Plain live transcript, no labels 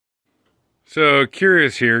So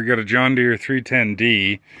curious here, got a John Deere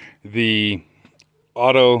 310D, the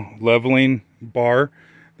auto leveling bar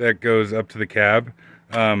that goes up to the cab.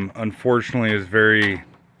 Unfortunately is very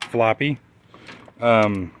floppy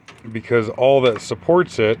because all that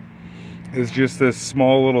supports it is just this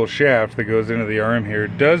small little shaft that goes into the arm here.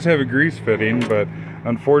 It does have a grease fitting, but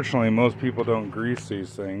unfortunately most people don't grease these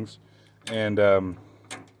things, and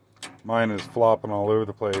mine is flopping all over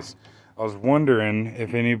the place. I was wondering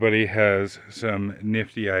if anybody has some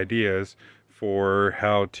nifty ideas for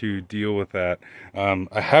how to deal with that.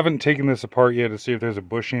 I haven't taken this apart yet to see if there's a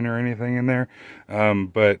bushing or anything in there,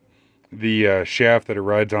 but the shaft that it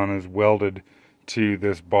rides on is welded to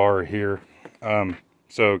this bar here.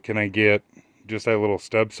 So can I get just that little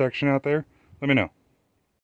stub section out there? Let me know.